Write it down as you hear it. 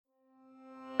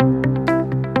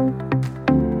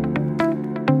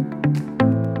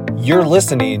You're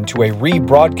listening to a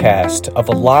rebroadcast of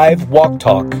a live walk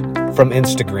talk from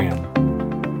Instagram.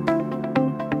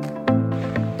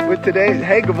 With today's,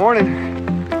 hey, good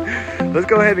morning. Let's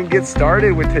go ahead and get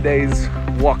started with today's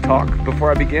walk talk.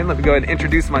 Before I begin, let me go ahead and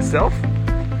introduce myself.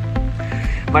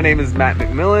 My name is Matt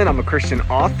McMillan. I'm a Christian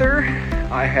author.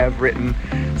 I have written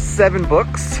 7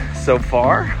 books so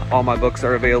far. All my books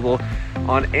are available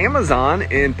on Amazon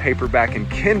in paperback and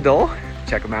Kindle.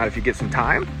 Check them out if you get some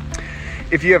time.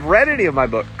 If you have read any of my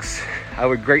books, I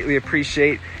would greatly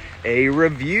appreciate a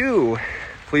review.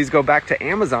 Please go back to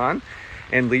Amazon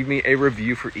and leave me a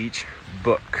review for each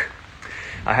book.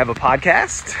 I have a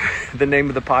podcast. The name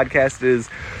of the podcast is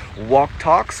Walk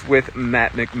Talks with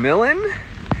Matt McMillan.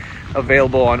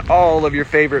 Available on all of your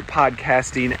favorite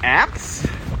podcasting apps.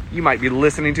 You might be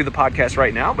listening to the podcast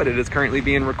right now, but it is currently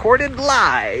being recorded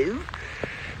live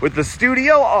with the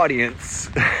studio audience.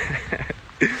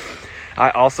 I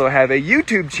also have a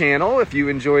YouTube channel. If you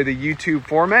enjoy the YouTube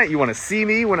format, you want to see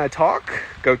me when I talk,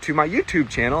 go to my YouTube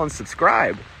channel and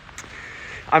subscribe.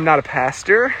 I'm not a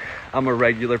pastor. I'm a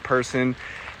regular person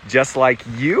just like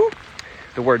you.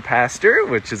 The word pastor,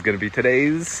 which is going to be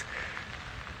today's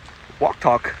walk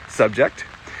talk subject,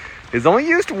 is only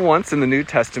used once in the New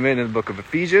Testament in the book of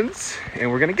Ephesians, and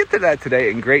we're going to get to that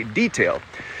today in great detail.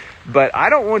 But I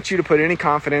don't want you to put any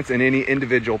confidence in any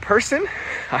individual person.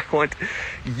 I want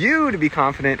you to be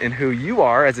confident in who you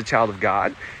are as a child of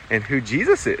God and who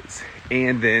Jesus is,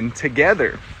 and then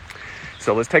together.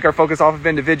 So let's take our focus off of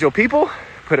individual people,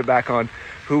 put it back on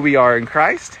who we are in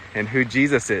Christ and who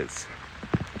Jesus is.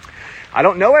 I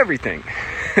don't know everything.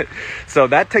 So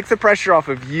that takes the pressure off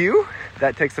of you.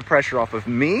 That takes the pressure off of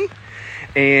me.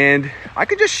 And I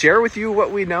could just share with you what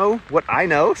we know, what I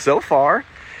know so far.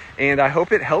 And I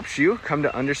hope it helps you come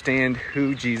to understand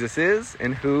who Jesus is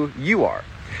and who you are.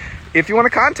 If you want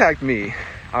to contact me,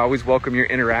 I always welcome your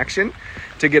interaction.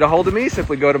 To get a hold of me,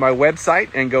 simply go to my website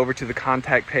and go over to the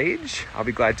contact page. I'll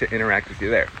be glad to interact with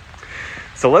you there.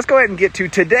 So let's go ahead and get to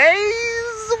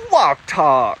today's walk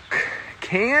talk.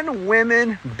 Can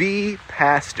women be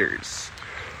pastors?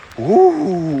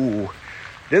 Ooh,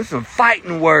 there's some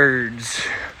fighting words.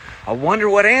 I wonder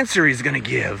what answer he's going to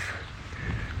give.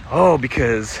 Oh,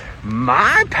 because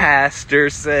my pastor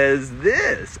says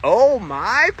this. Oh,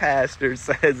 my pastor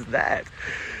says that.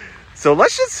 So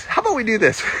how about we do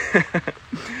this?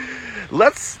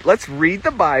 Let's read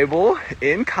the Bible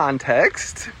in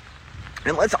context.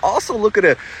 And let's also look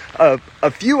at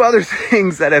a few other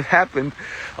things that have happened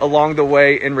along the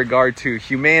way in regard to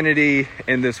humanity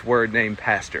and this word named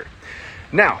pastor.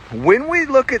 Now, when we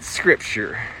look at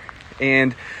Scripture,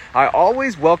 and I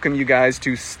always welcome you guys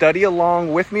to study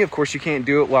along with me. Of course, you can't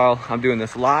do it while I'm doing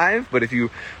this live, but if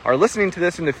you are listening to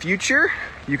this in the future,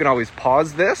 you can always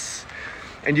pause this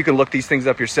and you can look these things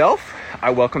up yourself.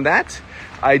 I welcome that.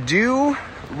 I do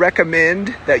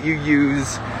recommend that you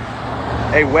use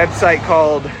a website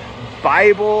called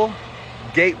Bible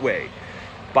Gateway.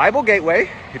 Bible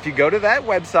Gateway, if you go to that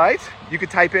website, you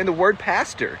could type in the word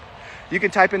pastor. You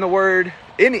can type in the word,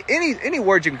 any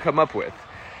word you can come up with.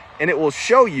 And it will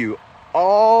show you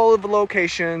all of the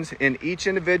locations in each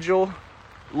individual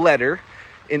letter,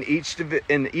 in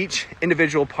each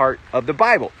individual part of the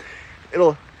Bible.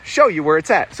 It'll show you where it's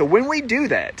at. So when we do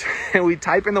that, and we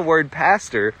type in the word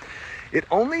pastor, it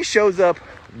only shows up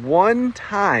one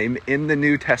time in the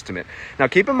New Testament. Now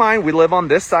keep in mind, we live on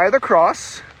this side of the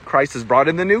cross. Christ has brought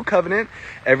in the new covenant.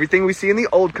 Everything we see in the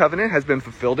old covenant has been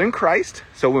fulfilled in Christ.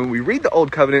 So when we read the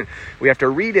old covenant, we have to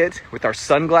read it with our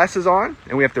sunglasses on,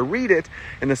 and we have to read it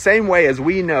in the same way as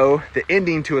we know the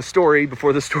ending to a story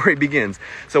before the story begins.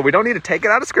 So we don't need to take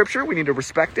it out of Scripture. We need to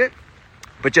respect it,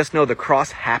 but just know the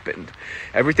cross happened.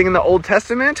 Everything in the Old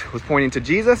Testament was pointing to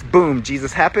Jesus. Boom,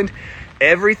 Jesus happened.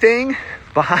 Everything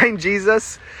behind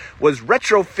Jesus was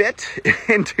retrofit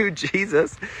into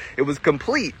Jesus. It was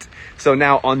complete. So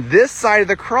now on this side of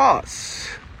the cross,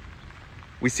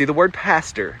 we see the word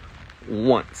pastor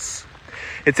once.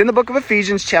 It's in the book of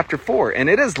Ephesians chapter 4, and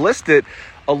it is listed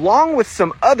along with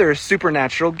some other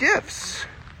supernatural gifts.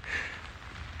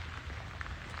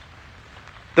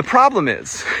 The problem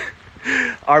is,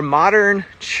 our modern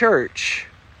church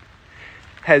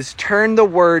has turned the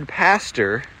word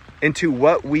pastor into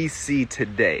what we see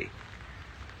today.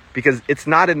 Because it's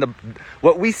not in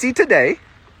what we see today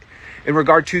in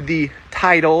regard to the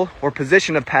title or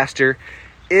position of pastor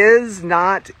is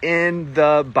not in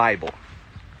the Bible.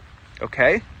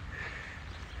 Okay?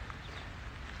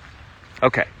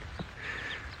 Okay.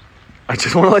 I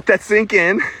just want to let that sink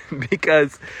in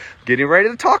because I'm getting ready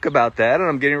to talk about that, and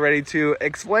I'm getting ready to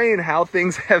explain how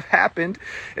things have happened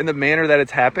in the manner that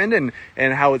it's happened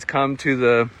and how it's come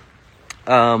to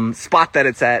spot that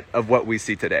it's at of what we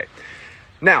see today.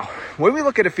 Now, when we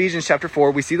look at Ephesians chapter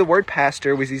 4, we see the word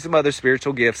pastor, we see some other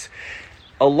spiritual gifts.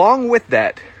 Along with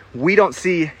that, we don't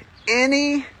see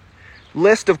any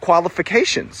list of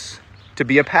qualifications to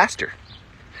be a pastor.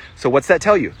 So what's that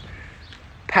tell you?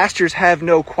 Pastors have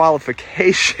no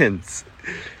qualifications.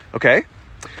 Okay?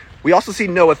 We also see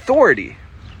no authority.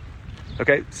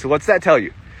 Okay? So what's that tell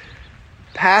you?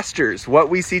 Pastors, what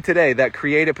we see today that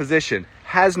create a position,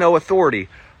 has no authority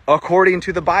according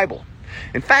to the Bible.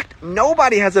 In fact,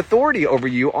 nobody has authority over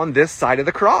you on this side of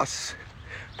the cross.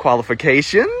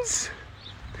 Qualifications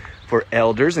for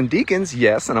elders and deacons,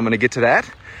 yes, and I'm going to get to that,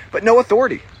 but no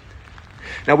authority.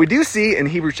 Now, we do see in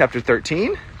Hebrews chapter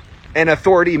 13 an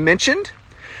authority mentioned,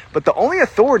 but the only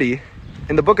authority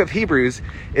in the book of Hebrews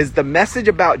is the message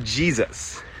about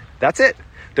Jesus. That's it.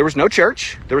 There was no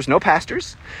church. There was no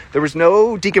pastors. There was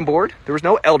no deacon board. There was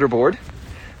no elder board.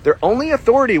 Their only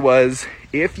authority was,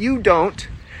 if you don't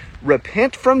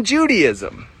repent from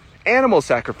Judaism, animal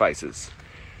sacrifices,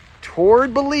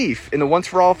 toward belief in the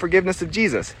once-for-all forgiveness of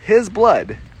Jesus, his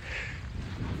blood,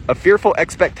 a fearful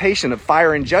expectation of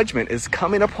fire and judgment is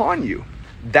coming upon you.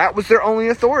 That was their only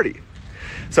authority.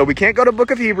 So we can't go to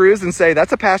book of Hebrews and say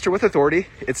that's a pastor with authority.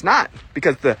 It's not,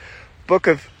 because the book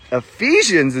of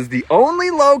Ephesians is the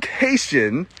only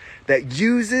location that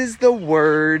uses the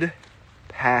word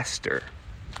pastor.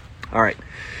 All right.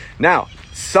 Now,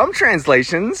 some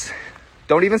translations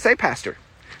don't even say pastor.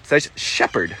 It says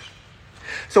shepherd.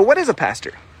 So what is a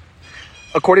pastor?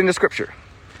 According to Scripture,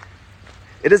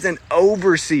 it is an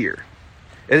overseer.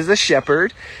 It is a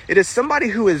shepherd. It is somebody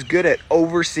who is good at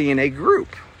overseeing a group.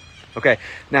 Okay,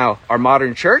 now our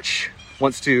modern church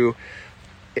wants to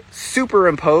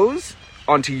superimpose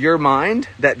onto your mind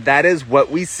that is what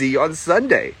we see on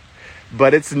Sunday.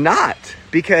 But it's not,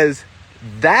 because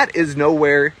that is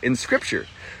nowhere in Scripture.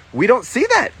 We don't see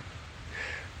that.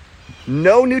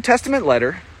 No New Testament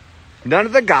letter, none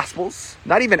of the Gospels,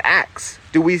 not even Acts,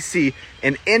 do we see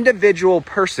an individual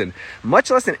person, much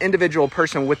less an individual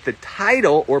person with the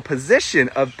title or position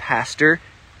of pastor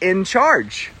in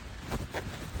charge.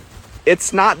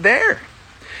 It's not there.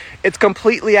 It's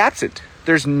completely absent.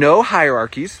 There's no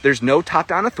hierarchies. There's no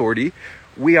top-down authority.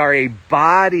 We are a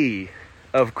body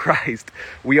of Christ.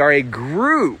 We are a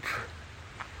group.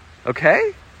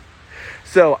 Okay?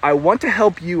 So I want to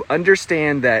help you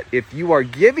understand that if you are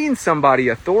giving somebody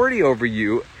authority over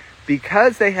you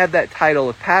because they have that title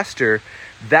of pastor,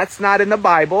 that's not in the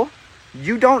Bible.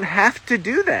 You don't have to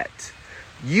do that.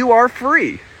 You are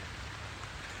free.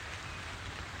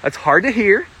 That's hard to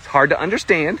hear. It's hard to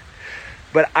understand.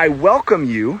 But I welcome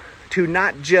you to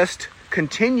not just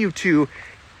continue to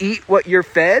eat what you're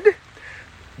fed.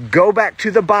 Go back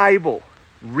to the Bible.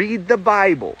 Read the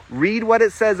Bible. Read what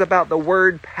it says about the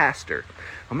word pastor.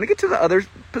 I'm going to get to the other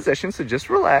positions, so just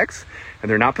relax. And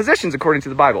they're not positions according to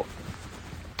the Bible.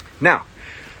 Now,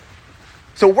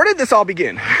 so where did this all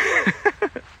begin?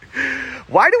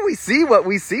 Why do we see what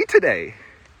we see today?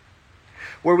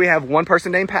 Where we have one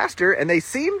person named pastor, and they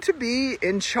seem to be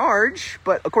in charge,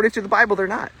 but according to the Bible, they're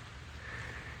not.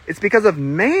 It's because of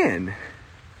man.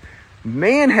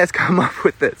 Man has come up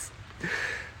with this.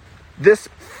 This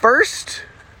first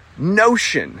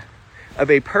notion of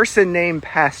a person named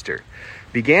pastor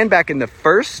began back in the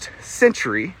 1st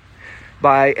century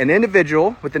by an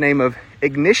individual with the name of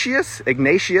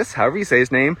Ignatius, however you say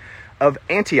his name, of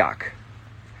Antioch.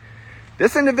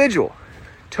 This individual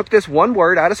took this one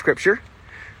word out of Scripture,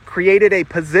 created a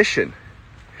position,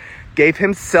 gave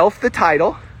himself the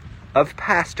title of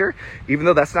pastor, even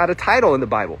though that's not a title in the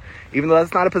Bible, even though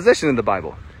that's not a position in the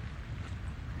Bible.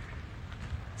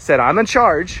 Said, I'm in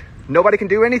charge. Nobody can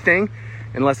do anything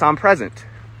unless I'm present.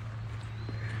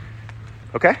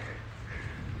 Okay?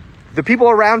 The people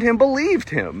around him believed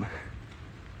him.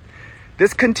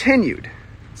 This continued.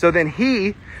 So then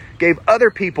he gave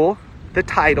other people the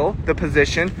title, the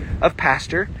position of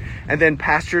pastor, and then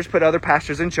pastors put other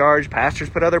pastors in charge, pastors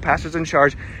put other pastors in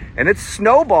charge, and it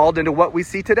snowballed into what we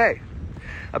see today.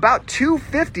 About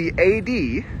 250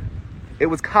 AD, it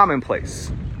was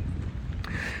commonplace.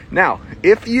 Now,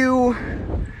 if you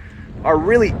are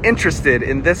really interested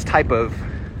in this type of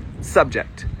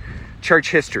subject,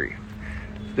 church history,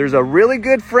 there's a really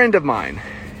good friend of mine,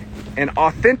 an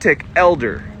authentic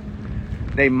elder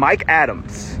named Mike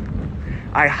Adams.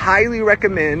 I highly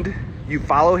recommend you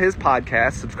follow his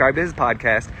podcast, subscribe to his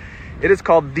podcast. It is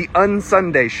called The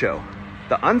Unsunday Show.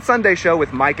 The Unsunday Show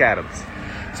with Mike Adams.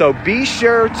 So be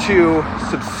sure to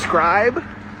subscribe,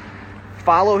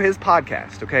 follow his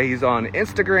podcast, okay? He's on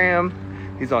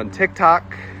Instagram, he's on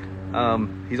TikTok,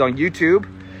 he's on YouTube,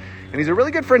 and he's a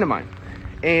really good friend of mine.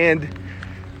 And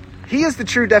he is the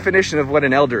true definition of what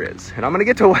an elder is. And I'm going to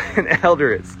get to what an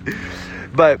elder is.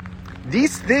 But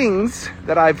these things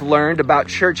that I've learned about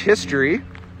church history,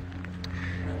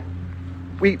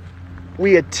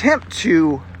 we attempt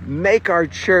to make our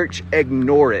church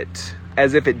ignore it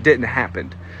as if it didn't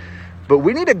happen. But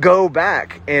we need to go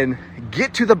back and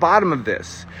get to the bottom of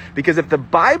this. Because if the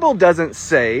Bible doesn't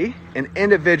say an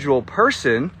individual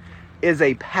person is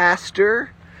a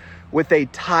pastor with a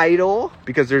title,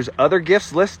 because there's other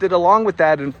gifts listed along with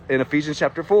that in Ephesians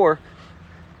chapter 4,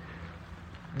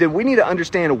 then we need to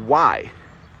understand why.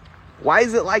 Why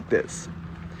is it like this?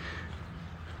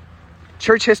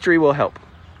 Church history will help.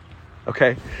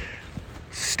 Okay?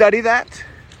 Study that.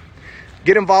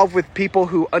 Get involved with people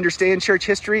who understand church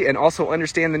history and also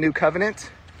understand the new covenant.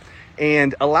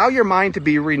 And allow your mind to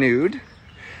be renewed.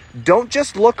 Don't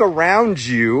just look around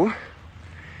you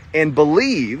and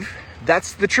believe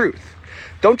that's the truth.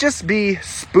 Don't just be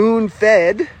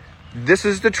spoon-fed. This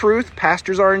is the truth.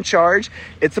 Pastors are in charge.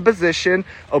 It's a position.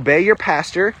 Obey your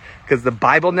pastor, because the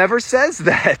Bible never says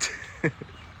that.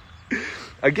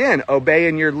 Again,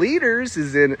 obeying your leaders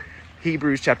is in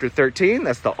Hebrews chapter 13.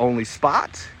 That's the only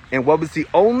spot. And what was the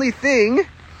only thing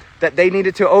that they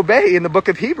needed to obey in the book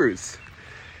of Hebrews?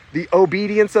 The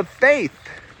obedience of faith.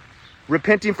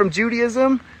 Repenting from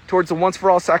Judaism towards the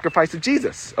once-for-all sacrifice of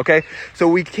Jesus. Okay? So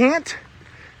we can't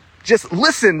just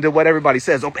listen to what everybody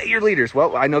says. Obey your leaders.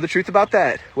 Well, I know the truth about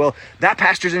that. Well, that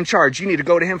pastor's in charge. You need to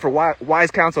go to him for wise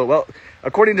counsel. Well,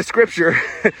 according to Scripture,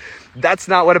 that's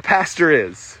not what a pastor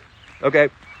is. Okay?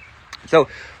 So,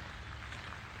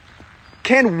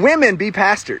 can women be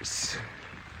pastors?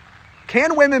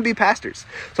 Can women be pastors?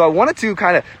 So I wanted to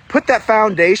kind of put that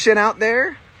foundation out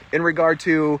there in regard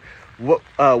to what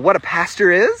a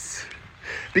pastor is.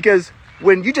 Because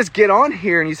when you just get on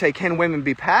here and you say, can women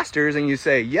be pastors? And you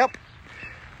say, yep,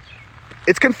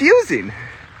 it's confusing.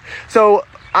 So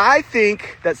I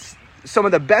think that's some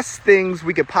of the best things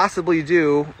we could possibly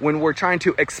do when we're trying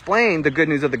to explain the good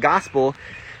news of the gospel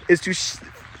is to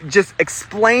just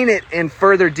explain it in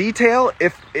further detail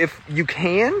if you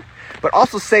can, but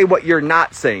also say what you're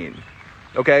not saying.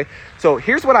 Okay? So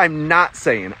here's what I'm not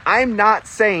saying. I'm not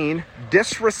saying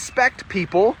disrespect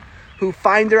people who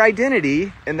find their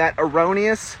identity in that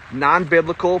erroneous,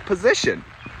 non-biblical position.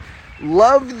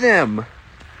 Love them.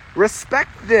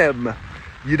 Respect them.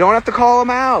 You don't have to call them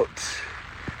out.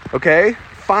 Okay?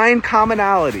 Find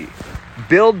commonality.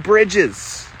 Build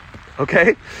bridges.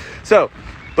 Okay? So,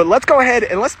 but let's go ahead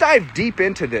and let's dive deep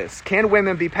into this. Can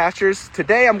women be pastors?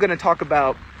 Today I'm going to talk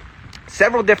about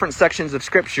several different sections of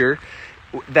Scripture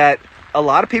that a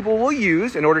lot of people will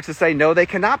use in order to say, no, they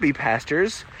cannot be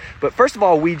pastors. But first of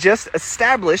all, we just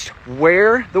established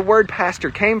where the word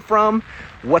pastor came from,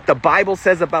 what the Bible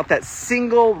says about that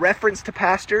single reference to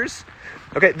pastors.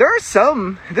 Okay, there are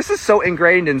some, this is so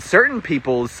ingrained in certain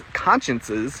people's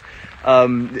consciences.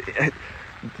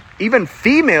 Even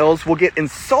females will get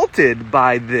insulted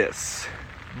by this,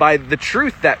 by the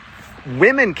truth that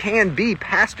women can be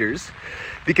pastors,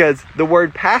 because the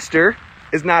word pastor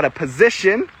is not a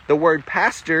position. The word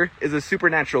pastor is a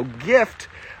supernatural gift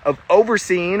of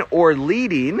overseeing or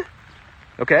leading.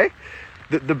 Okay?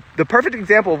 The perfect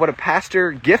example of what a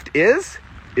pastor gift is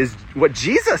what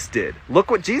Jesus did. Look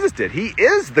what Jesus did. He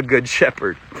is the good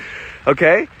shepherd.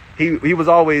 Okay? He was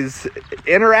always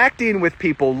interacting with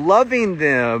people, loving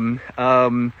them,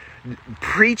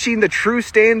 preaching the true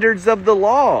standards of the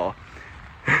law.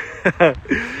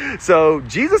 So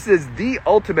Jesus is the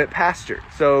ultimate pastor.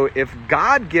 So if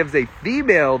God gives a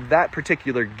female that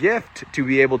particular gift to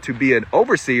be able to be an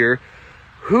overseer,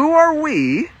 who are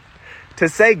we to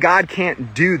say God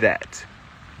can't do that?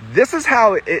 This is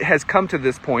how it has come to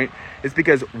this point, is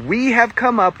because we have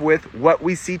come up with what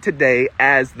we see today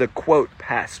as the quote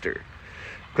pastor.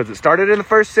 Because it started in the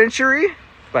 1st century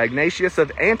by Ignatius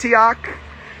of Antioch.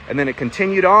 And then it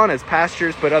continued on as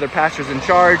pastors put other pastors in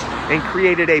charge and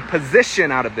created a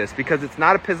position out of this, because it's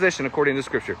not a position according to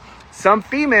Scripture. Some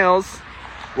females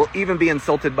will even be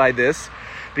insulted by this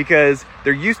because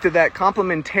they're used to that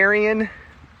complementarian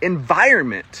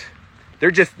environment.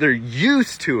 They're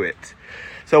used to it.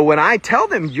 So when I tell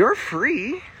them you're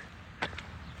free,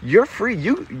 you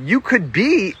could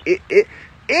be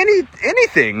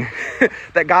anything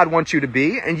that God wants you to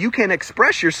be, and you can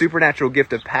express your supernatural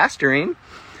gift of pastoring.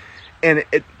 And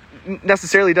it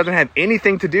necessarily doesn't have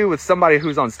anything to do with somebody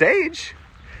who's on stage.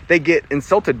 They get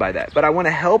insulted by that. But I want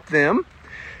to help them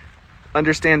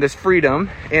understand this freedom.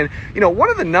 And,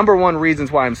 one of the number one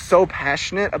reasons why I'm so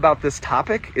passionate about this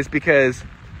topic is because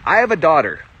I have a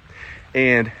daughter.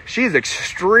 And she's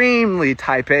extremely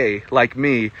type A, like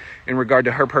me, in regard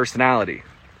to her personality.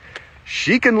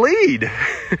 She can lead.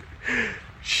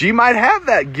 She might have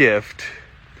that gift.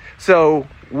 So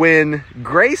when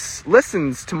Grace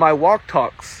listens to my walk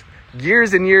talks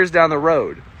years and years down the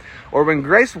road, or when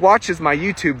Grace watches my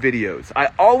YouTube videos, I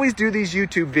always do these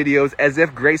YouTube videos as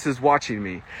if Grace is watching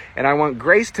me. And I want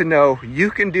Grace to know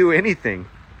you can do anything.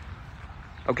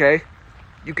 Okay?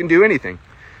 You can do anything.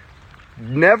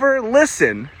 Never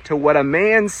listen to what a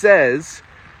man says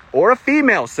or a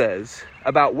female says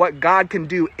about what God can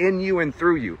do in you and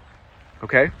through you.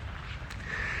 Okay?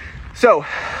 So,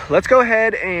 let's go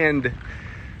ahead and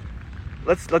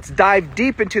let's dive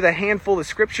deep into the handful of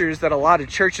scriptures that a lot of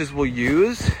churches will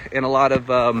use and a lot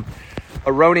of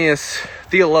erroneous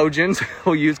theologians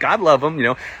will use. God love them.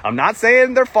 I'm not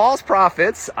saying they're false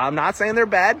prophets. I'm not saying they're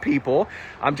bad people.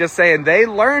 I'm just saying they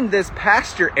learned this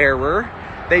pastor error.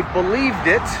 They believed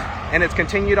it, and it's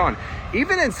continued on.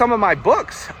 Even in some of my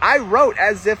books, I wrote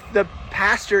as if the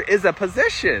pastor is a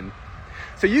position.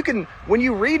 So you can, when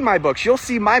you read my books, you'll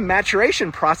see my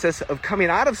maturation process of coming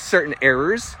out of certain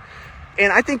errors.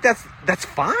 And I think that's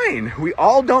fine. We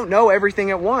all don't know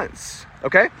everything at once.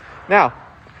 Okay? Now,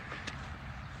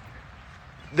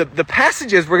 the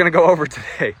passages we're going to go over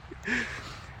today.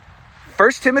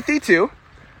 1 Timothy 2,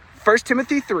 1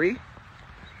 Timothy 3,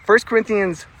 1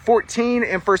 Corinthians 14,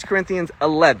 and 1 Corinthians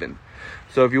 11.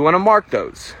 So if you want to mark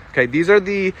those. Okay, these are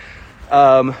the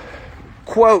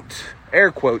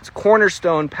air quotes,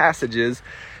 cornerstone passages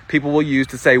people will use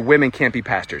to say women can't be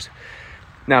pastors.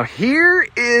 Now, here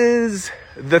is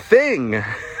the thing,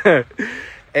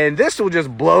 and this will just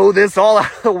blow this all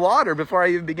out of the water before I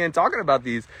even begin talking about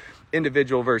these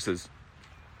individual verses.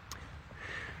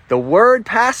 The word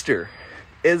pastor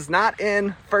is not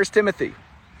in 1 Timothy.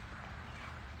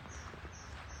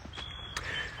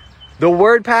 The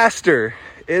word pastor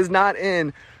is not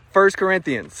in 1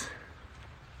 Corinthians.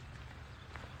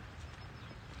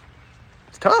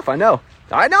 It's tough, I know,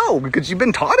 because you've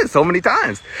been taught it so many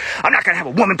times. I'm not going to have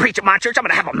a woman preach at my church. I'm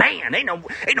going to have a man. Ain't no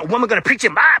woman going to preach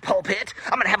in my pulpit.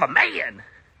 I'm going to have a man.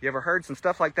 You ever heard some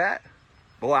stuff like that?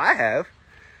 Boy, I have.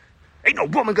 Ain't no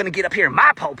woman going to get up here in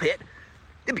my pulpit.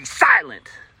 It'd be silent.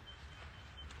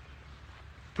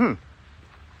 It's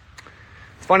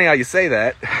funny how you say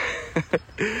that.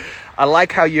 I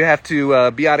like how you have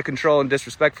to be out of control and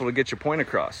disrespectful to get your point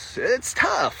across. It's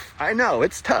tough. I know,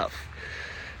 it's tough.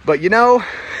 But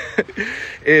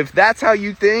if that's how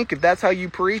you think, if that's how you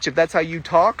preach, if that's how you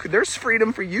talk, there's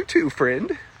freedom for you too,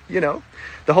 friend. The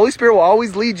Holy Spirit will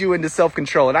always lead you into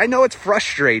self-control. And I know it's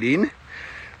frustrating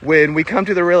when we come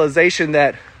to the realization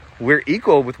that we're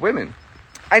equal with women.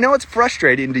 I know it's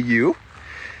frustrating to you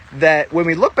that when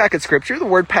we look back at Scripture, the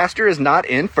word pastor is not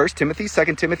in 1 Timothy,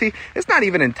 2 Timothy. It's not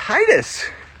even in Titus.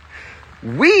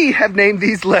 We have named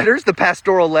these letters the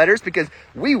pastoral letters because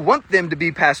we want them to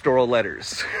be pastoral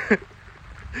letters.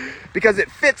 Because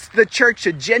it fits the church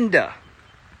agenda.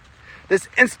 This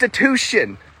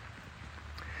institution.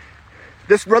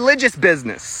 This religious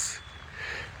business.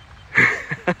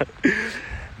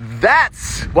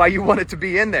 That's why you want it to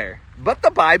be in there. But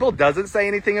the Bible doesn't say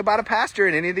anything about a pastor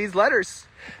in any of these letters.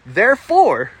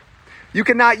 Therefore, you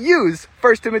cannot use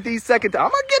 1 Timothy, 2 Timothy. I'm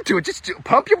going to get to it. Just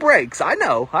pump your brakes. I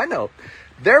know.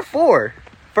 Therefore,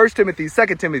 1 Timothy, 2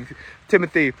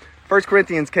 Timothy, 1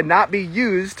 Corinthians cannot be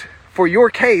used for your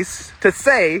case to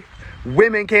say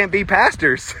women can't be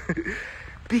pastors.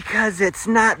 Because it's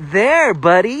not there,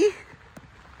 buddy.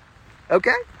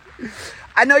 Okay?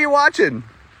 I know you're watching.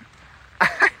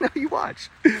 I know you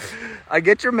watch. I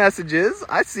get your messages.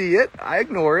 I see it. I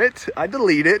ignore it. I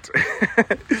delete it.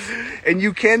 And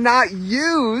you cannot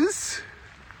use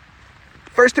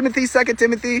 1 Timothy, 2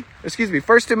 Timothy,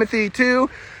 1 Timothy 2,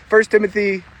 1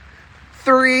 Timothy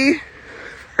 3,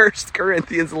 1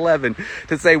 Corinthians 11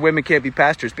 to say women can't be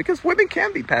pastors, because women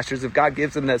can be pastors if God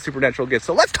gives them that supernatural gift.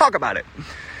 So let's talk about it.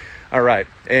 All right.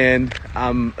 And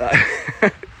I'm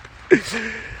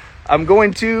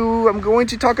going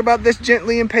to talk about this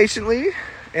gently and patiently,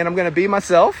 and I'm going to be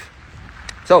myself.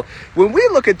 So when we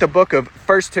look at the book of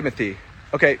 1 Timothy,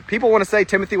 okay, people want to say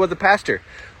Timothy was a pastor.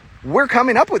 We're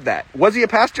coming up with that. Was he a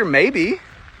pastor? Maybe.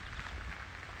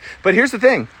 But here's the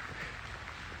thing.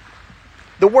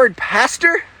 The word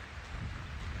pastor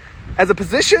as a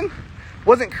position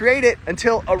wasn't created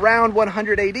until around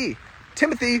 100 AD.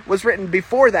 Timothy was written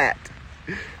before that.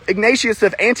 Ignatius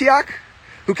of Antioch,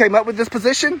 who came up with this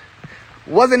position,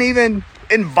 wasn't even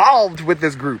involved with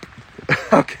this group.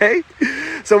 Okay?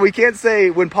 So we can't say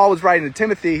when Paul was writing to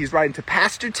Timothy, he's writing to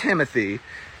Pastor Timothy,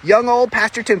 young old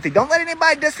Pastor Timothy. Don't let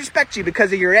anybody disrespect you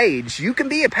because of your age. You can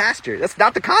be a pastor. That's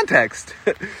not the context.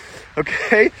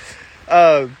 Okay?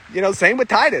 Same with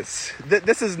Titus.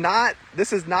 This is not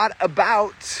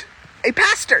about a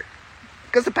pastor.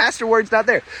 because the pastor word's not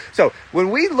there. So when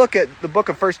we look at the book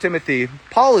of 1 Timothy,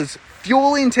 Paul is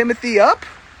fueling Timothy up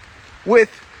with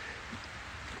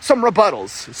some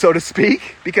rebuttals, so to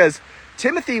speak, because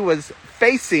Timothy was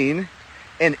facing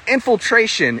an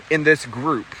infiltration in this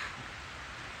group.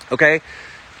 Okay?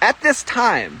 At this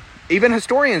time, even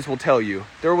historians will tell you,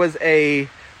 there was a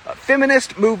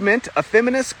feminist movement, a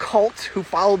feminist cult who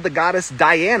followed the goddess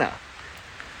Diana.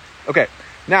 Okay,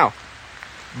 now,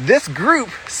 this group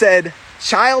said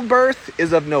childbirth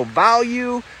is of no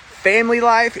value, family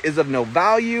life is of no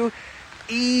value,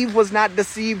 Eve was not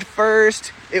deceived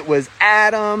first, it was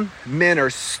Adam, men are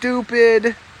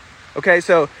stupid. Okay,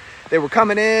 so they were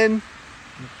coming in,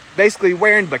 basically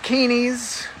wearing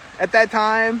bikinis at that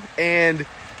time, and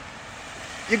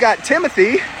you got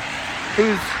Timothy,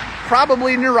 who's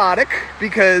probably neurotic,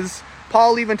 because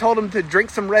Paul even told him to drink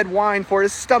some red wine for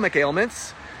his stomach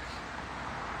ailments.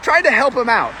 Tried to help him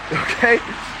out, okay?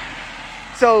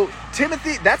 So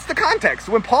Timothy, that's the context.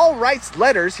 When Paul writes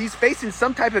letters, he's facing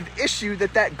some type of issue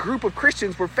that group of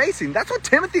Christians were facing. That's what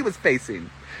Timothy was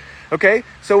facing, okay?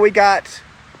 So we got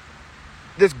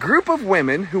this group of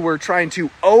women who were trying to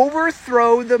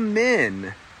overthrow the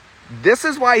men. This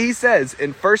is why he says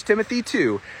in 1 Timothy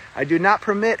 2, I do not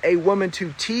permit a woman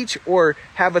to teach or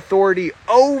have authority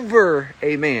over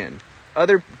a man.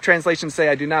 Other translations say,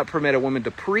 I do not permit a woman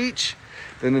to preach.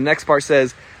 Then the next part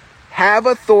says, have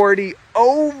authority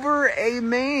over a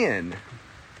man.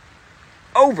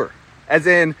 Over. As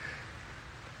in,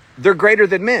 they're greater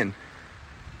than men.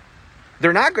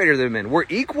 They're not greater than men. We're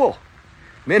equal.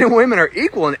 Men and women are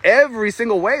equal in every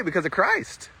single way because of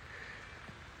Christ.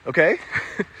 Okay?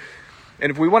 And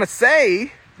if we want to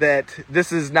say that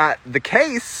this is not the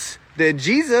case, then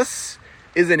Jesus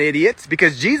is an idiot,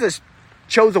 because Jesus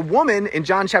chose a woman in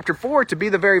John chapter 4 to be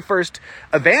the very first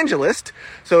evangelist.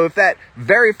 So if that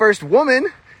very first woman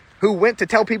who went to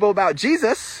tell people about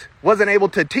Jesus wasn't able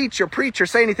to teach or preach or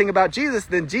say anything about Jesus,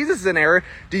 then Jesus is in error.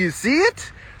 Do you see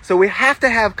it? So we have to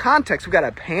have context. We got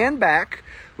to pan back.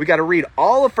 We got to read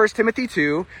all of 1 Timothy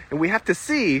 2, and we have to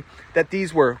see that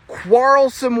these were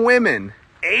quarrelsome women,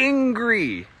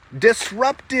 angry,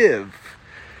 disruptive.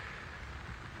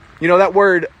 You know, that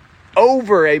word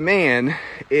over a man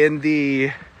in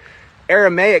the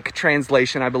Aramaic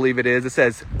translation, I believe it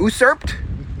says usurped,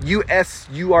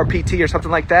 U-S-U-R-P-T or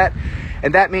something like that.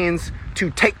 And that means to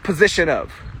take position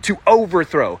of, to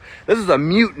overthrow. This is a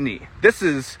mutiny. This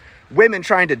is women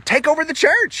trying to take over the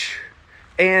church.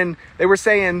 And they were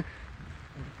saying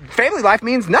family life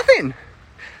means nothing.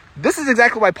 This is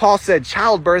exactly why Paul said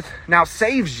childbirth now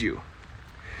saves you.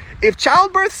 If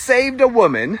childbirth saved a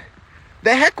woman,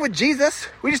 the heck with Jesus.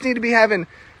 We just need to be having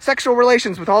sexual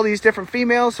relations with all these different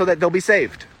females so that they'll be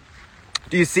saved.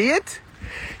 Do you see it?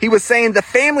 He was saying the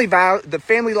family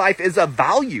life is of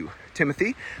value,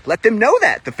 Timothy. Let them know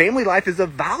that. The family life is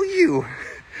of value.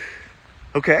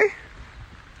 Okay?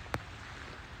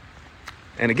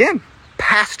 And again,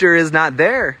 pastor is not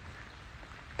there.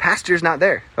 Pastor's not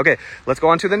there. Okay, let's go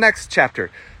on to the next chapter.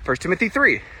 1 Timothy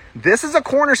 3. This is a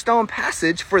cornerstone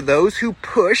passage for those who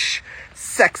push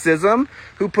sexism,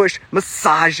 who push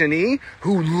misogyny,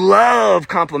 who love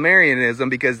complementarianism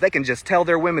because they can just tell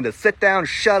their women to sit down,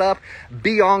 shut up,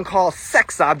 be on call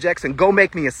sex objects, and go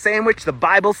make me a sandwich, the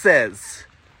Bible says.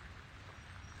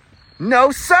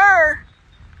 No, sir.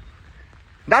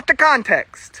 Not the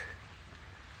context.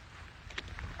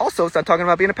 Also, it's not talking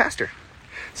about being a pastor.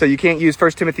 So you can't use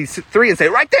 1 Timothy 3 and say,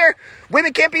 right there,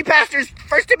 women can't be pastors.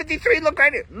 1 Timothy 3, look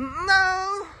right here.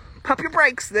 No, pump your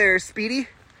brakes there, Speedy.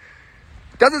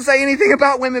 Doesn't say anything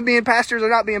about women being pastors or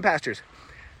not being pastors.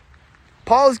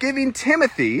 Paul is giving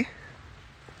Timothy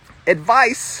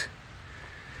advice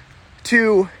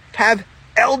to have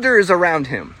elders around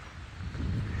him.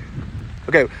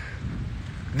 Okay,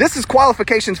 this is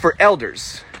qualifications for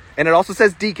elders. And it also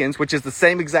says deacons, which is the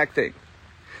same exact thing.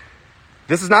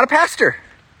 This is not a pastor.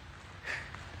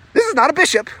 This is not a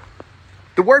bishop.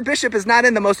 The word bishop is not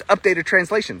in the most updated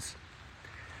translations.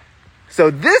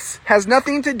 So this has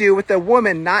nothing to do with the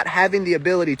woman not having the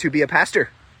ability to be a pastor.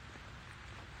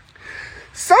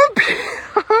 Some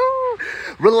people,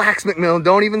 relax, McMillan,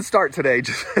 don't even start today.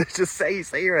 Just say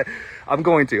you're I'm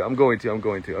going to.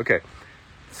 Okay.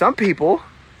 Some people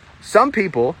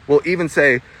will even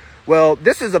say, well,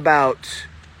 this is about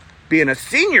being a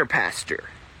senior pastor.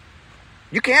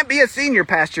 You can't be a senior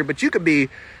pastor, but you could be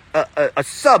a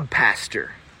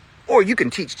sub-pastor. Or you can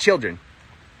teach children.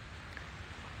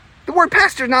 The word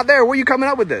pastor's not there. Where are you coming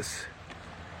up with this?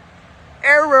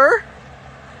 Error.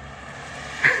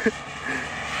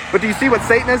 But do you see what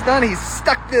Satan has done? He's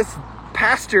stuck this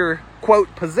pastor,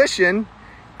 quote, position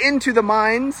into the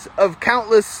minds of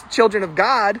countless children of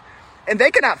God, and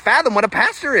they cannot fathom what a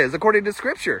pastor is, according to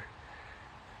Scripture.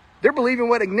 They're believing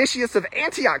what Ignatius of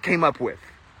Antioch came up with.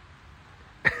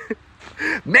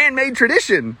 Man-made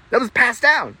tradition that was passed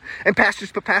down. And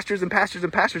pastors put pastors and pastors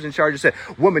and pastors in charge and said,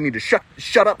 women need to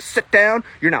shut up, sit down.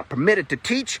 You're not permitted to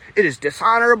teach. It is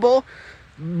dishonorable.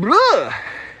 Blah.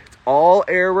 It's all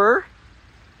error.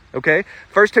 Okay?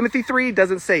 1 Timothy 3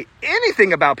 doesn't say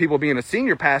anything about people being a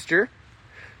senior pastor.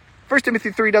 1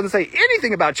 Timothy 3 doesn't say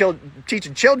anything about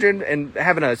teaching children and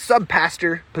having a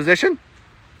sub-pastor position.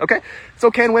 Okay?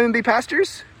 So can women be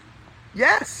pastors?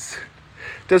 Yes.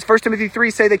 Does 1 Timothy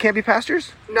 3 say they can't be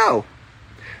pastors? No.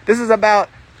 This is about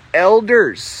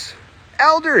elders.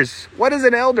 Elders. What is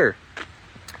an elder?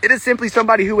 It is simply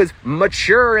somebody who is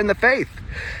mature in the faith.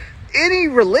 Any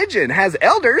religion has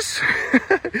elders.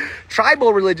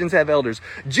 Tribal religions have elders.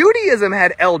 Judaism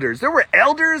had elders. There were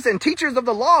elders and teachers of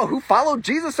the law who followed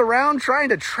Jesus around trying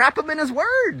to trap him in his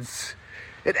words.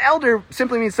 An elder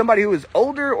simply means somebody who is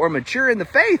older or mature in the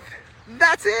faith.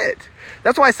 That's it.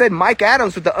 That's why I said Mike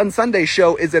Adams with the Unsunday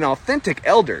Show is an authentic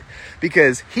elder,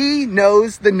 because he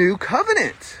knows the new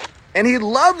covenant and he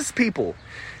loves people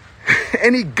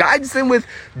and he guides them with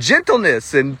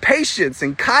gentleness and patience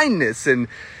and kindness. And,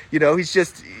 you know,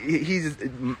 he's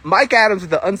Mike Adams with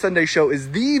the Unsunday Show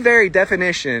is the very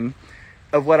definition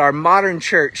of what our modern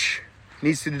church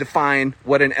needs to define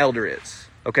what an elder is.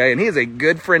 Okay. And he is a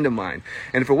good friend of mine.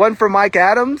 And if it wasn't for Mike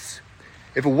Adams,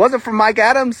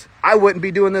 I wouldn't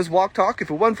be doing this walk talk. If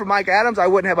it wasn't for Mike Adams, I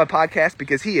wouldn't have a podcast,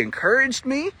 because he encouraged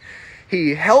me.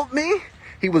 He helped me.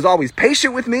 He was always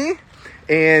patient with me.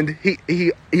 And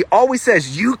he always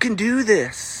says, you can do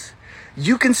this.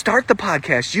 You can start the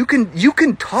podcast. You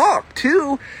can talk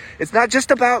too. It's not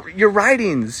just about your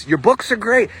writings. Your books are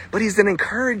great, but he's an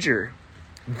encourager.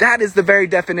 That is the very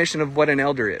definition of what an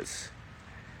elder is.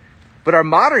 But our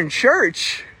modern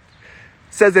church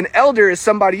says an elder is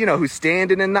somebody, you know, who's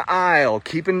standing in the aisle,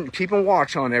 keeping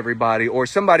watch on everybody, or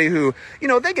somebody who, you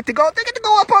know, they get to go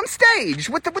up on stage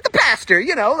with the pastor,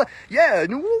 you know. Yeah,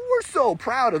 we're so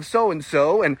proud of so and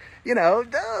so, and you know,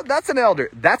 that's an elder.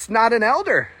 That's not an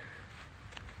elder.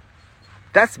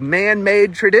 That's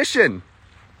man-made tradition.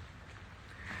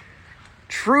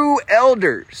 True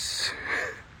elders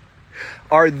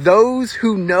are those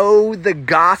who know the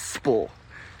gospel.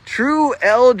 True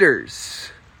elders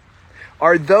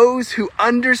are those who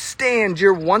understand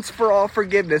your once-for-all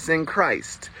forgiveness in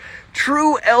Christ.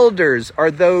 True elders are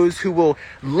those who will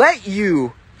let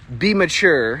you be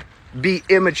mature, be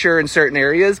immature in certain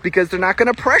areas, because they're not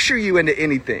going to pressure you into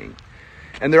anything.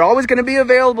 And they're always going to be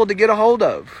available to get a hold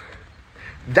of.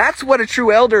 That's what a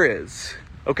true elder is.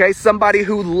 Okay? Somebody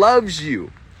who loves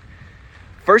you.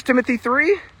 1 Timothy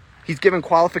 3, he's given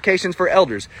qualifications for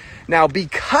elders. Now,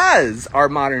 because our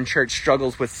modern church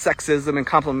struggles with sexism and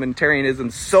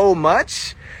complementarianism so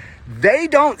much, they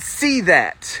don't see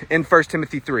that in 1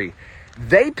 Timothy 3.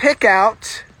 They pick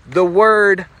out the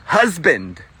word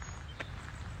husband.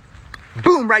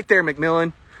 Boom, right there,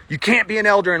 McMillan. You can't be an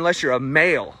elder unless you're a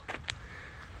male.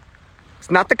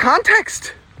 It's not the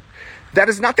context. That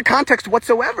is not the context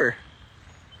whatsoever.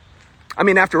 I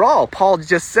mean, after all, Paul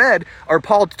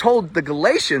told the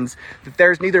Galatians that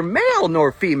there's neither male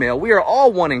nor female. We are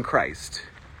all one in Christ.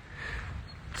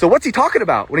 So what's he talking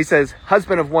about when he says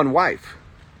husband of one wife?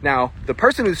 Now, the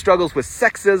person who struggles with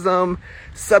sexism,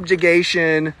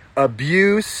 subjugation,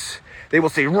 abuse, they will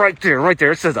say right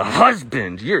there, it says a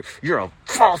husband. You're a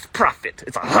false prophet.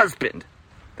 It's a husband.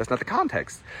 That's not the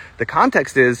context. The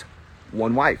context is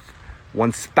one wife,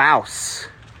 one spouse.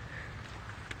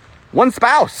 One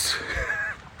spouse.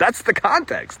 That's the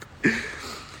context.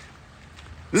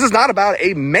 This is not about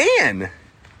a man.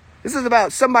 This is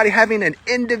about somebody having an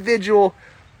individual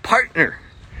partner.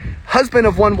 Husband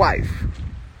of one wife.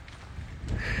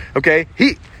 Okay?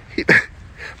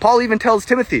 Paul even tells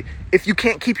Timothy, if you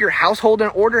can't keep your household in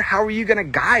order, how are you going to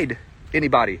guide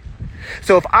anybody?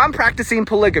 So if I'm practicing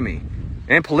polygamy,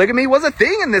 and polygamy was a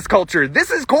thing in this culture.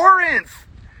 This is Corinth.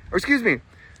 Or excuse me,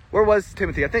 where was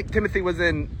Timothy? I think Timothy was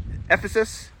in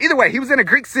Ephesus. Either way, he was in a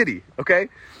Greek city, okay?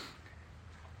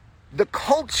 The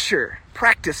culture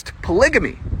practiced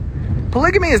polygamy.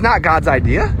 Polygamy is not God's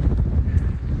idea.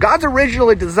 God's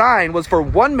original design was for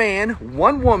one man,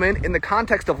 one woman in the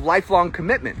context of lifelong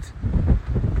commitment.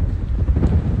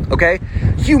 Okay?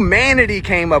 Humanity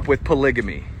came up with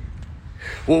polygamy.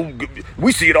 Well,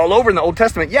 we see it all over in the Old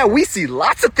Testament. Yeah, we see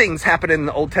lots of things happen in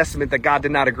the Old Testament that God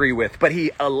did not agree with, but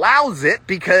he allows it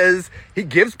because he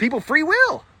gives people free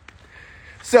will.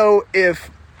 So if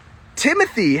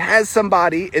Timothy has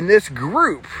somebody in this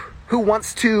group who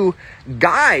wants to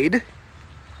guide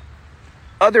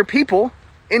other people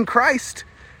in Christ,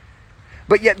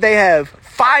 but yet they have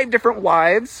 5 different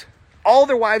wives. All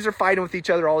their wives are fighting with each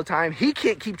other all the time. He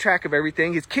can't keep track of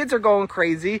everything. His kids are going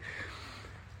crazy.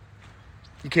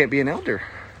 You can't be an elder.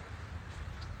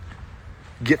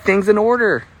 Get things in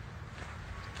order.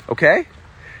 Okay?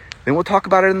 Then we'll talk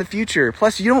about it in the future.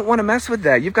 Plus, you don't want to mess with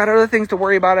that. You've got other things to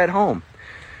worry about at home.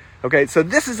 Okay, so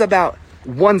this is about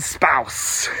one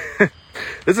spouse.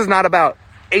 This is not about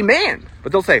a man,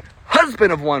 but they'll say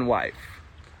husband of one wife.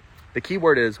 The key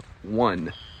word is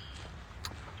one.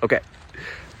 Okay,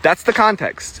 that's the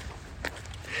context.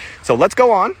 So let's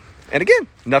go on. And again,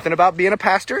 nothing about being a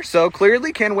pastor. So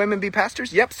clearly, can women be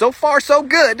pastors? Yep, so far so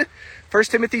good. 1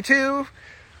 Timothy 2,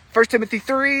 1 Timothy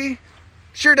 3.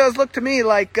 Sure does look to me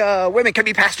like women can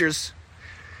be pastors.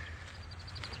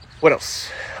 What else?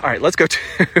 All right, let's go to...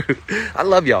 I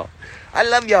love y'all.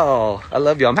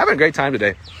 I'm having a great time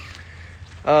today.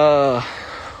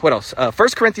 What else? 1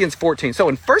 Corinthians 14. So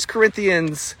in 1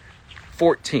 Corinthians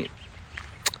 14,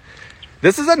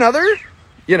 this is another,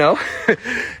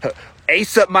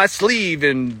 ace up my sleeve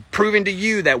and proving to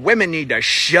you that women need to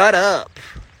shut up.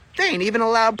 They ain't even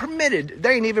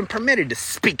permitted to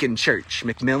speak in church,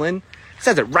 McMillan. It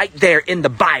says it right there in the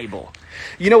Bible.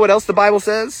 You know what else the Bible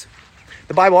says?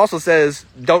 The Bible also says,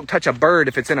 don't touch a bird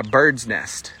if it's in a bird's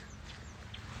nest.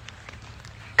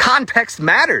 Context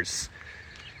matters.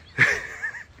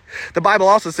 The Bible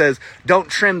also says, don't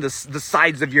trim the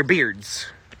sides of your beards.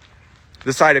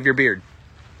 The side of your beard.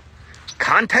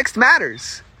 Context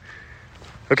matters.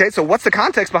 Okay, so what's the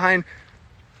context behind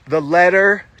the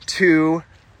letter to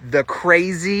the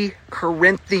crazy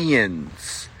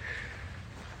Corinthians?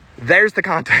 There's the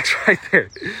context right there.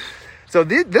 So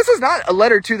this is not a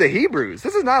letter to the Hebrews.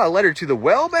 This is not a letter to the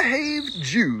well-behaved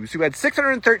Jews who had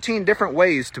 613 different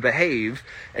ways to behave,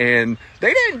 and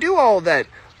they didn't do all that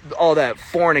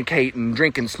fornicating,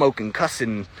 drinking, smoking,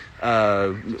 cussing,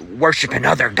 worshiping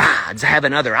other gods,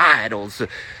 having other idols.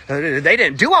 They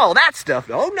didn't do all that stuff.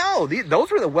 Oh no,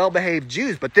 those were the well-behaved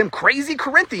Jews. But them crazy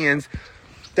Corinthians,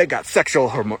 they got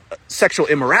sexual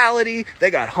immorality,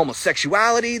 they got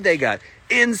homosexuality, they got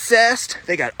incest,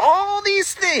 they got all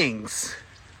these things.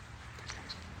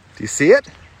 Do you see it?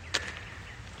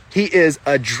 He is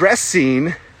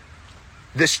addressing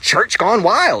this church gone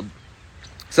wild,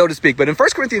 so to speak. But in 1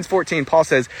 Corinthians 14, Paul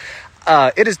says,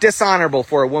 it is dishonorable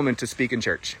for a woman to speak in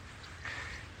church.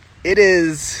 It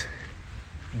is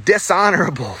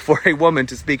dishonorable for a woman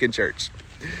to speak in church.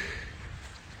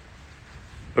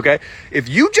 Okay? If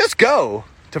you just go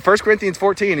to 1 Corinthians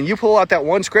 14 and you pull out that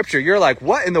one scripture, you're like,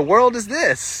 what in the world is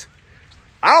this?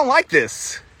 I don't like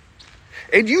this.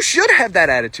 And you should have that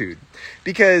attitude,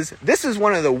 because this is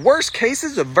one of the worst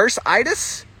cases of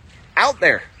verse-itis out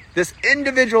there. This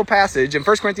individual passage in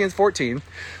 1 Corinthians 14,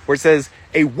 where it says,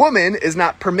 a woman is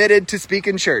not permitted to speak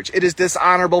in church. It is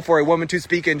dishonorable for a woman to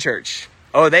speak in church.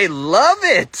 Oh, they love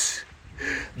it.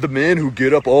 The men who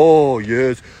get up, oh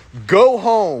yes, go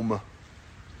home.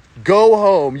 Go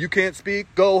home. You can't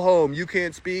speak. Go home. You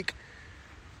can't speak.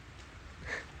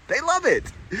 They love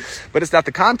it. But it's not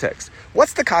the context.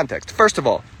 What's the context? First of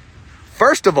all,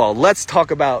 let's talk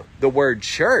about the word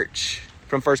church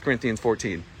from 1 Corinthians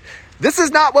 14. This is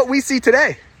not what we see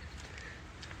today.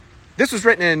 This was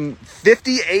written in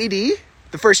 50 AD.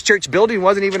 The first church building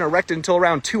wasn't even erected until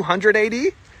around 200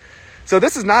 AD. So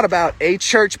this is not about a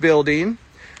church building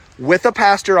with a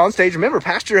pastor on stage. Remember,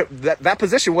 pastor, that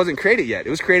position wasn't created yet.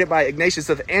 It was created by Ignatius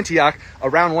of Antioch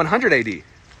around 100 AD.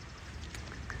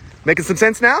 Making some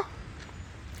sense now?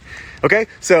 Okay,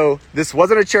 so this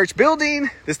wasn't a church building.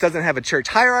 This doesn't have a church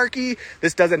hierarchy.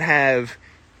 This doesn't have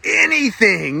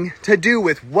anything to do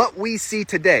with what we see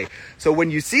today. So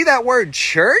when you see that word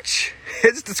church,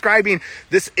 it's describing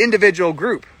this individual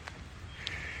group.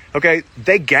 Okay,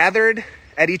 they gathered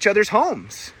at each other's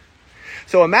homes.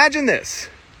 So imagine this.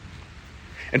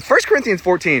 And 1 Corinthians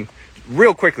 14,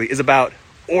 real quickly, is about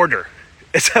order.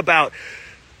 It's about,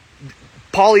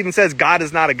 Paul even says God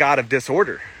is not a God of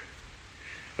disorder.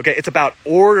 Okay, it's about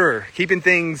order, keeping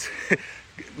things,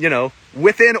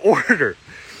 within order.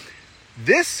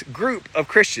 This group of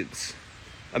Christians,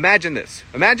 imagine this.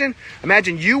 Imagine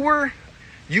you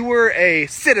were a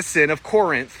citizen of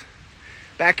Corinth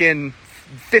back in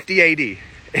 50 AD.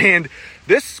 And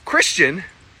this Christian,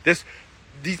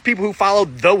 these people who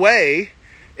followed the way,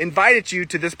 invited you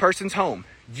to this person's home.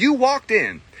 You walked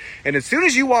in, and as soon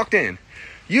as you walked in,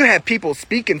 you had people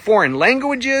speaking foreign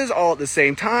languages all at the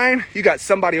same time. You got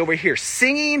somebody over here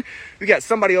singing. You got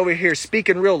somebody over here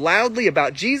speaking real loudly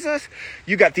about Jesus.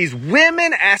 You got these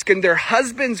women asking their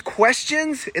husbands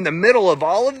questions in the middle of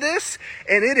all of this,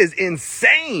 and it is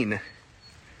insane.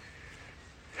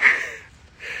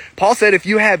 Paul said if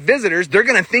you have visitors, they're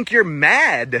going to think you're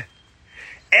mad.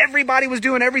 Everybody was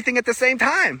doing everything at the same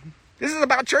time. This is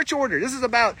about church order. This is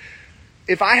about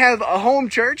if I have a home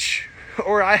church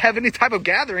or I have any type of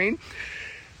gathering,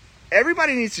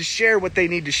 everybody needs to share what they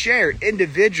need to share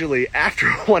individually after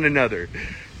one another.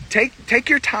 Take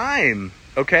your time,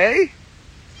 okay?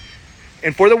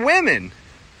 And for the women,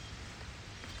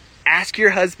 ask your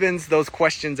husbands those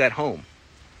questions at home.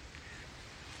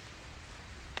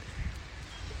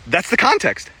 That's the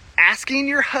context. Asking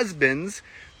your husband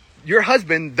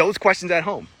those questions at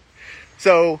home.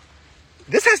 So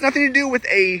this has nothing to do with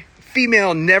a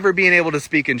female never being able to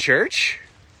speak in church.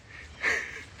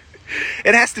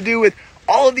 It has to do with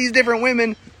all of these different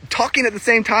women talking at the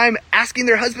same time, asking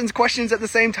their husbands questions at the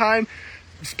same time,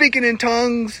 speaking in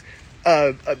tongues,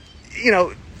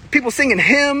 people singing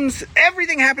hymns,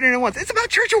 everything happening at once. It's about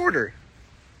church order.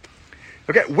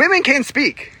 Okay, women can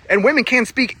speak, and women can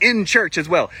speak in church as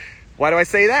well. Why do I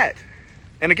say that?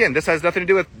 And again, this has nothing to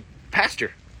do with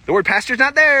pastor. The word pastor's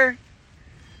not there.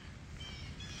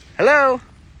 Hello?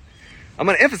 I'm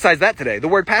going to emphasize that today. The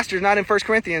word pastor is not in 1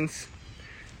 Corinthians.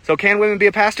 So can women be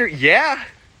a pastor? Yeah,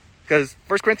 because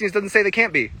 1 Corinthians doesn't say they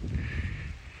can't be.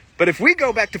 But if we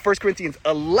go back to 1 Corinthians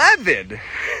 11,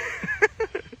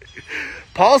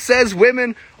 Paul says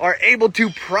women are able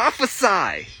to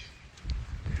prophesy.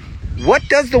 What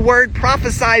does the word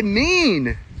prophesy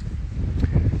mean?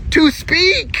 To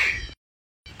speak.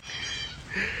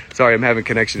 Sorry, I'm having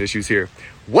connection issues here.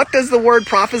 What does the word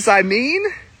prophesy mean?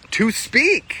 To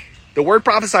speak. The word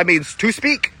prophesy means to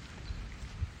speak.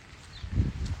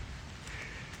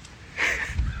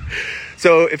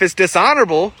 So if it's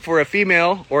dishonorable for a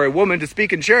female or a woman to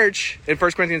speak in church in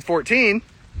 1 Corinthians 14,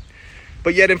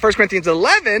 but yet in 1 Corinthians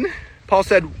 11, Paul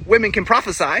said women can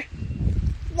prophesy.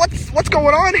 What's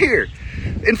going on here?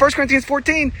 In 1 Corinthians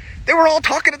 14, they were all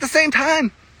talking at the same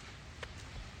time.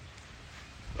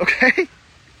 Okay?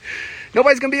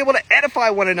 Nobody's going to be able to edify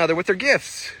one another with their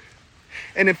gifts.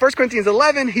 And in 1 Corinthians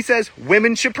 11, he says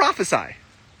women should prophesy.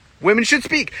 Women should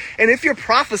speak. And if you're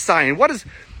prophesying, what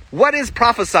is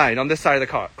prophesying on this side of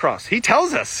the cross? He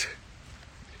tells us.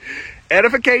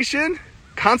 Edification,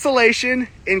 consolation,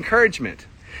 encouragement.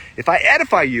 If I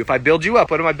edify you, if I build you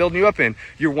up, what am I building you up in?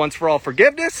 Your once for all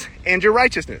forgiveness and your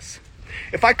righteousness.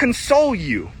 If I console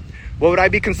you, what would I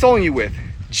be consoling you with?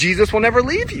 Jesus will never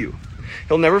leave you.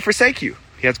 He'll never forsake you.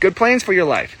 He has good plans for your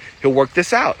life. He'll work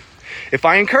this out. If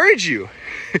I encourage you,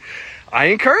 I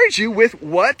encourage you with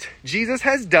what Jesus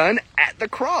has done at the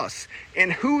cross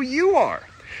and who you are.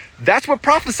 That's what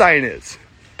prophesying is.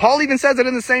 Paul even says it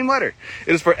in the same letter.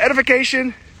 It is for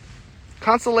edification,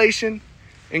 consolation,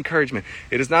 encouragement.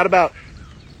 It is not about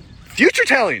future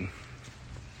telling.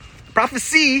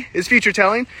 Prophecy is future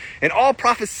telling, and all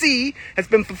prophecy has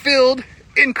been fulfilled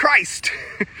in Christ.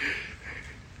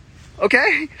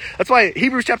 Okay? That's why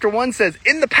Hebrews chapter 1 says,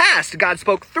 in the past, God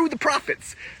spoke through the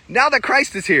prophets. Now that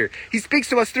Christ is here, he speaks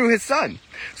to us through his son.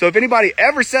 So if anybody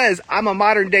ever says, I'm a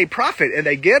modern day prophet, and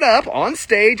they get up on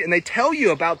stage and they tell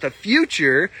you about the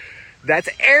future, that's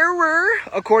error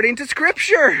according to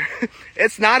scripture.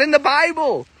 It's not in the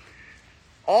Bible.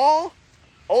 All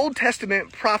Old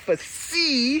Testament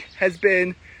prophecy has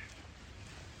been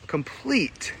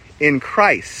complete in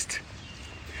Christ.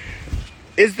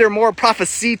 Is there more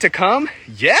prophecy to come?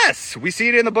 Yes, we see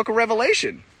it in the book of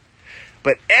Revelation.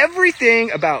 But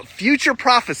everything about future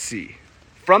prophecy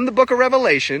from the book of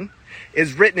Revelation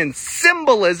is written in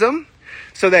symbolism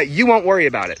so that you won't worry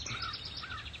about it.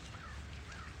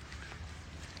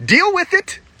 Deal with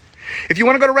it. If you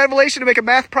want to go to Revelation to make a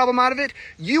math problem out of it,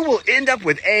 you will end up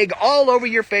with egg all over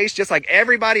your face just like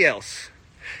everybody else.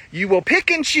 You will pick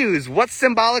and choose what's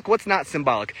symbolic, what's not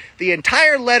symbolic. The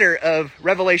entire letter of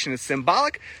Revelation is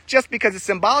symbolic. Just because it's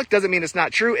symbolic doesn't mean it's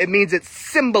not true. It means it's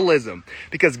symbolism.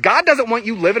 Because God doesn't want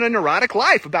you living a neurotic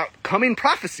life about coming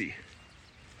prophecy.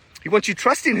 He wants you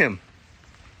trusting him.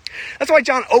 That's why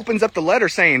John opens up the letter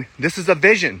saying, this is a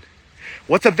vision.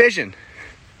 What's a vision?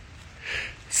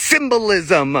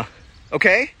 Symbolism.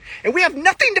 Okay? And we have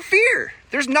nothing to fear.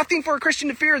 There's nothing for a Christian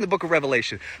to fear in the book of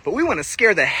Revelation. But we want to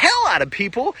scare the hell out of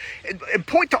people and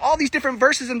point to all these different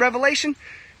verses in Revelation.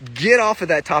 Get off of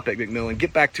that topic, McMillan.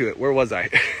 Get back to it. Where was I?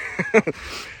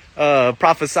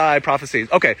 Prophecies.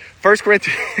 Okay, 1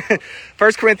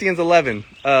 Corinthians 11.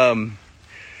 1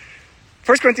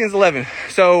 Corinthians 11.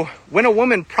 So when a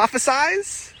woman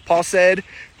prophesies, Paul said,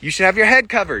 you should have your head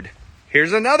covered.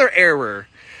 Here's another error.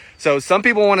 So some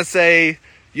people want to say,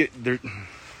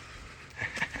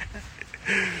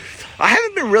 I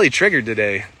haven't been really triggered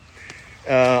today.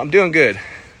 I'm doing good.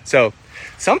 So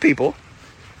some people,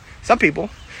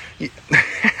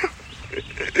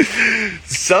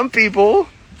 Some people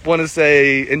want to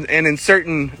say, and in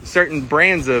certain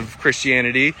brands of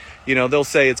Christianity, they'll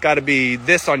say it's got to be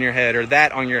this on your head or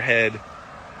that on your head.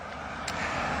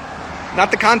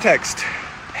 Not the context.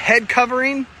 Head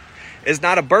covering is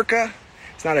not a burqa.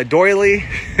 It's not a doily.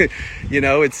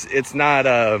 It's not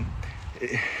a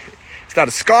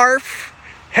scarf.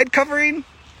 Head covering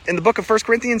in the book of 1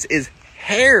 Corinthians is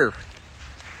hair.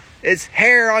 It's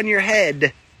hair on your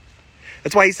head.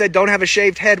 That's why he said, don't have a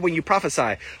shaved head when you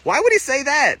prophesy. Why would he say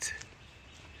that?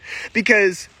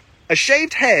 Because a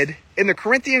shaved head in the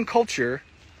Corinthian culture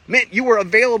meant you were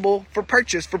available for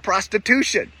purchase for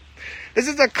prostitution. This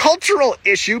is a cultural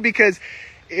issue because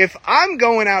if I'm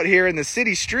going out here in the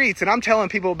city streets and I'm telling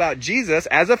people about Jesus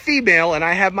as a female and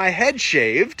I have my head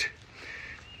shaved,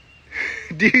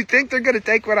 do you think they're going to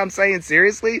take what I'm saying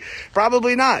seriously?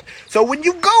 Probably not. So when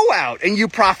you go out and you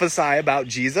prophesy about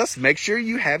Jesus, make sure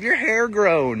you have your hair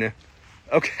grown.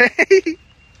 Okay?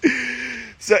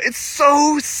 So it's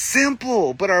so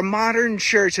simple, but our modern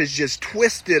church has just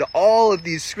twisted all of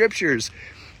these scriptures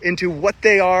into what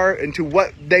they are, into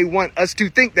what they want us to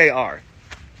think they are.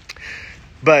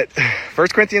 But 1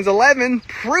 Corinthians 11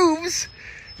 proves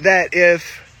that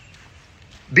if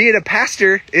being a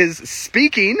pastor is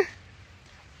speaking,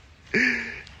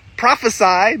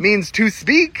 prophesy means to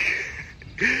speak.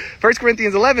 1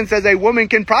 Corinthians 11 says a woman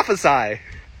can prophesy.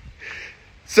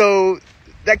 So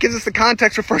that gives us the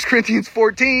context for 1 Corinthians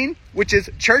 14, which is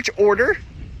church order.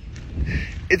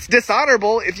 It's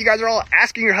dishonorable if you guys are all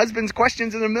asking your husbands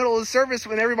questions in the middle of the service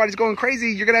when everybody's going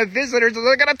crazy. You're going to have visitors and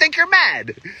they're going to think you're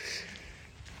mad.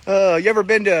 You ever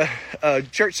been to a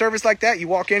church service like that? You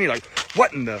walk in, you're like,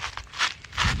 what in the...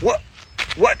 What?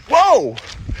 Whoa!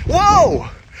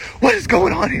 What is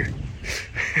going on here?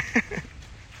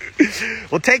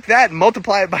 Well, take that and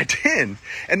multiply it by 10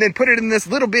 and then put it in this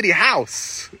little bitty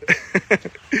house.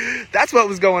 That's what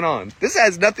was going on. This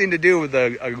has nothing to do with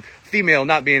a female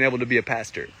not being able to be a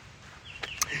pastor.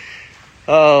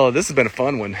 Oh, this has been a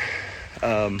fun one.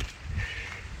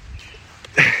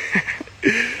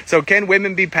 So can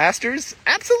women be pastors?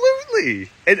 Absolutely.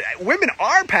 And women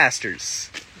are pastors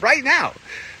right now.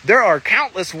 There are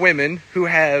countless women who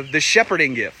have the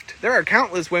shepherding gift. There are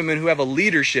countless women who have a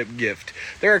leadership gift.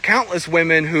 There are countless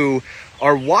women who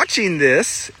are watching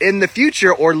this in the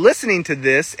future or listening to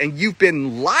this and you've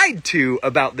been lied to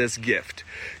about this gift.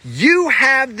 You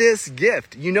have this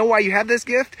gift. You know why you have this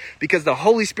gift? Because the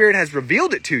Holy Spirit has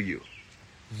revealed it to you.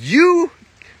 You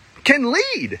can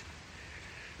lead.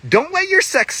 Don't let your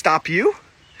sex stop you.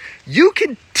 You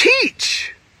can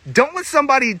teach. Don't let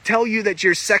somebody tell you that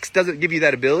your sex doesn't give you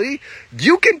that ability.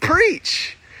 You can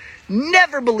preach.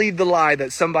 Never believe the lie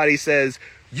that somebody says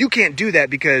you can't do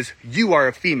that because you are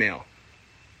a female.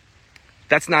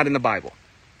 That's not in the Bible.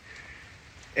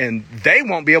 And they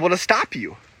won't be able to stop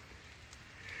you.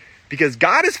 Because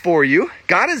God is for you.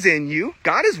 God is in you.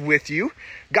 God is with you.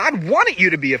 God wanted you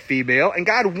to be a female. And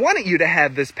God wanted you to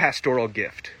have this pastoral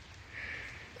gift.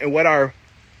 And what our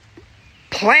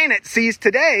planet sees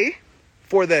today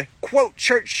for the quote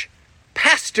church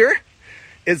pastor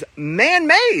is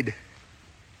man-made.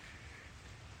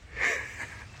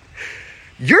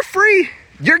 You're free.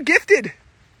 You're gifted.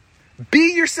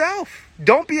 Be yourself.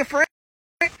 Don't be afraid.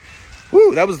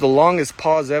 Woo, that was the longest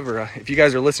pause ever. If you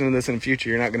guys are listening to this in the future,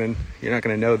 you're not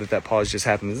gonna know that pause just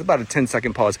happened. It's about a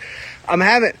 10-second pause.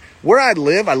 Where I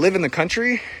live in the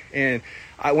country, and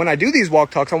when I do these walk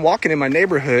talks, I'm walking in my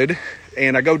neighborhood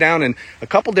and I go down in a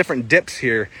couple different dips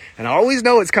here and I always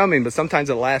know it's coming, but sometimes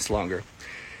it lasts longer.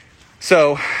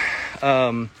 So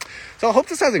I hope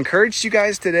this has encouraged you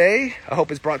guys today. I hope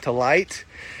it's brought to light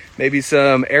maybe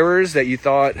some errors that you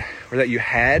thought or that you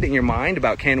had in your mind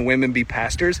about can women be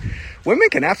pastors. Women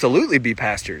can absolutely be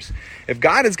pastors. If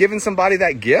God has given somebody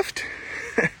that gift,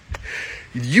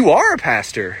 you are a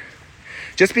pastor.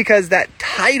 Just because that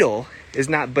title is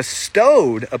not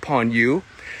bestowed upon you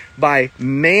by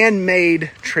man-made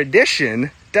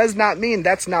tradition does not mean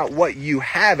that's not what you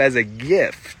have as a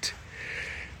gift.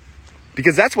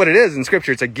 Because that's what it is in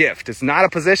Scripture. It's a gift. It's not a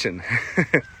position.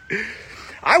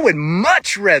 I would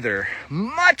much rather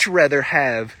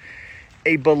have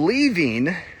a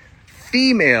believing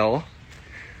female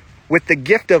with the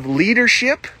gift of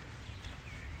leadership,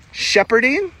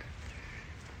 shepherding,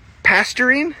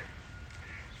 pastoring,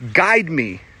 guide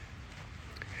me,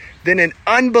 than an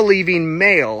unbelieving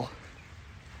male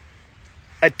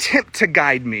attempt to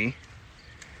guide me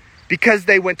because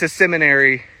they went to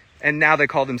seminary and now they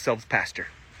call themselves pastor.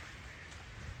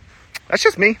 That's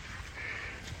just me.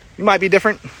 You might be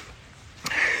different.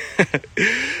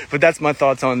 But that's my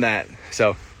thoughts on that.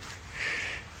 So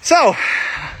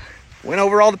went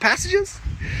over all the passages.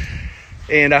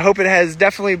 And I hope it has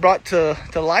definitely brought to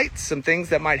light some things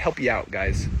that might help you out,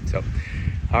 guys. So,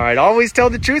 all right, always tell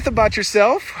the truth about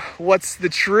yourself. What's the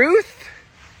truth?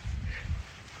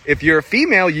 If you're a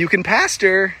female, you can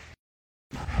pastor.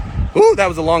 Ooh, that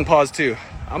was a long pause too.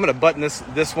 I'm going to button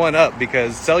this one up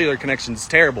because cellular connection is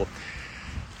terrible.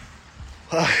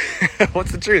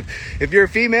 What's the truth? If you're a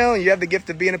female and you have the gift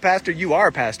of being a pastor, you are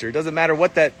a pastor. It doesn't matter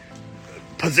what that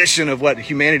position of what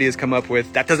humanity has come up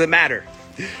with. That doesn't matter.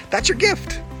 That's your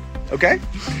gift. Okay?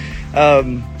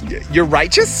 You're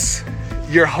righteous.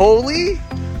 You're holy.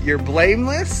 You're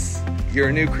blameless. You're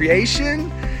a new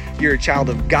creation. You're a child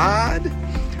of God.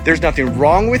 There's nothing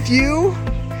wrong with you.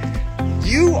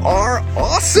 You are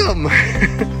awesome.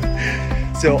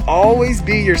 So always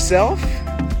be yourself.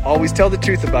 Always tell the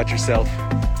truth about yourself.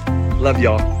 Love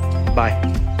y'all. Bye.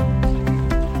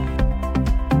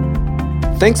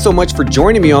 Thanks so much for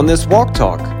joining me on this Walk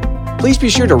Talk. Please be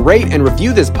sure to rate and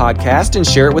review this podcast and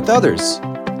share it with others.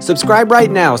 Subscribe right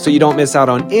now so you don't miss out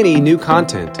on any new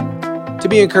content. To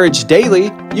be encouraged daily,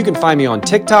 you can find me on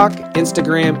TikTok,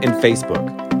 Instagram, and Facebook.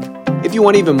 If you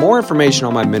want even more information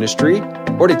on my ministry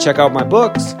or to check out my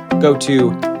books, go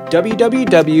to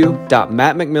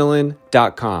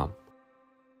www.mattmcmillan.com.